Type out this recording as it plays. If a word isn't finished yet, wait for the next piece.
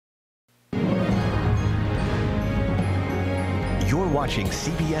You're watching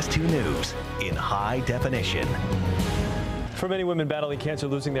CBS 2 News in high definition. For many women battling cancer,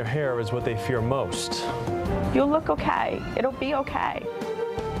 losing their hair is what they fear most. You'll look okay. It'll be okay.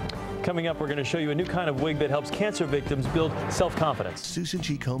 Coming up, we're going to show you a new kind of wig that helps cancer victims build self-confidence. Susan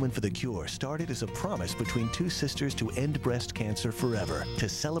G. Komen for the Cure started as a promise between two sisters to end breast cancer forever. To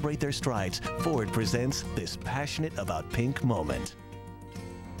celebrate their strides, Ford presents this passionate about pink moment.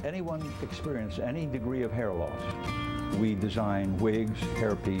 Anyone experience any degree of hair loss, we design wigs,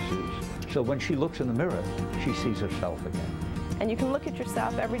 hair pieces, so when she looks in the mirror, she sees herself again. And you can look at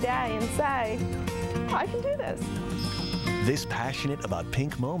yourself every day and say, I can do this. This passionate about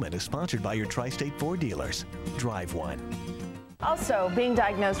pink moment is sponsored by your Tri-State Ford dealers. Drive one. Also, being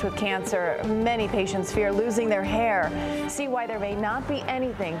diagnosed with cancer, many patients fear losing their hair. See why there may not be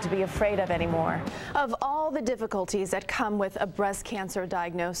anything to be afraid of anymore. Of all the difficulties that come with a breast cancer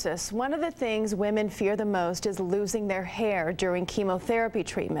diagnosis, one of the things women fear the most is losing their hair during chemotherapy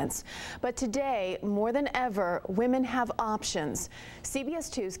treatments. But today, more than ever, women have options. CBS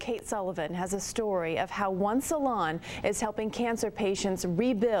 2's Kate Sullivan has a story of how one salon is helping cancer patients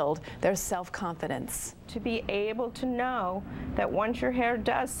rebuild their self-confidence. To be able to know that once your hair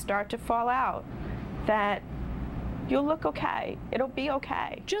does start to fall out, that you'll look okay. It'll be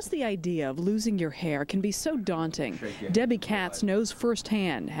okay. Just the idea of losing your hair can be so daunting. Debbie Katz knows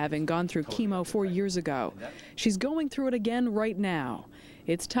firsthand, having gone through chemo 4 years ago. She's going through it again right now.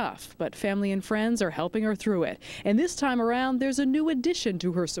 It's tough, but family and friends are helping her through it. And this time around, there's a new addition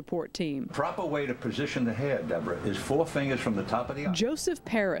to her support team. Proper way to position the hair, Deborah, is 4 fingers from the top of the eye. Joseph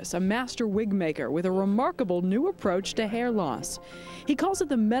Paris, a master wig maker with a remarkable new approach to hair loss. He calls it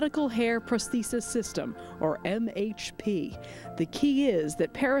the Medical Hair Prosthesis System, or MHP. The key is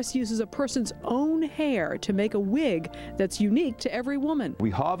that Paris uses a person's own hair to make a wig that's unique to every woman.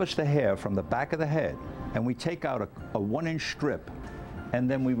 We harvest the hair from the back of the head, and we take out a 1-inch strip, and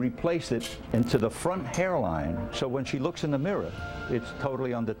then we replace it into the front hairline, so when she looks in the mirror, it's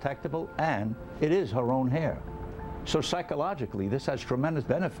totally undetectable, and it is her own hair. So psychologically, this has tremendous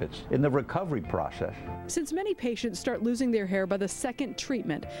benefits in the recovery process. Since many patients start losing their hair by the second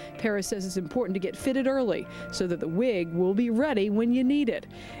treatment, Paris says it's important to get fitted early so that the wig will be ready when you need it.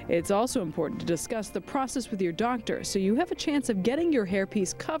 It's also important to discuss the process with your doctor so you have a chance of getting your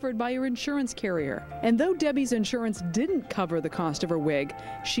hairpiece covered by your insurance carrier. And though Debbie's insurance didn't cover the cost of her wig,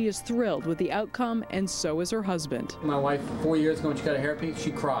 she is thrilled with the outcome, and so is her husband. My wife, 4 years ago when she got a hairpiece, she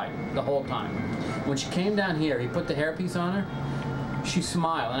cried the whole time. When she came down here, he put the hairpiece on her, she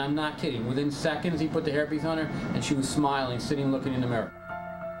smiled, and I'm not kidding. Within seconds, he put the hairpiece on her, and she was smiling, sitting looking in the mirror.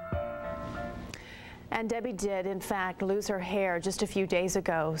 And Debbie did, in fact, lose her hair just a few days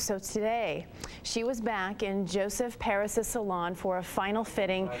ago. So today, she was back in Joseph Paris' salon for a final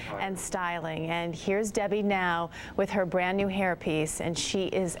fitting and styling. And here's Debbie now with her brand new hairpiece, and she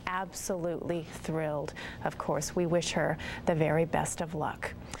is absolutely thrilled. Of course, we wish her the very best of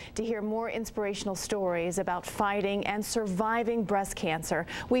luck. To hear more inspirational stories about fighting and surviving breast cancer,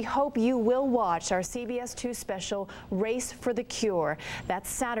 we hope you will watch our CBS 2 special, Race for the Cure. That's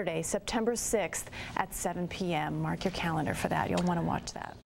Saturday, September 6th at 7 p.m. Mark your calendar for that. You'll want to watch that.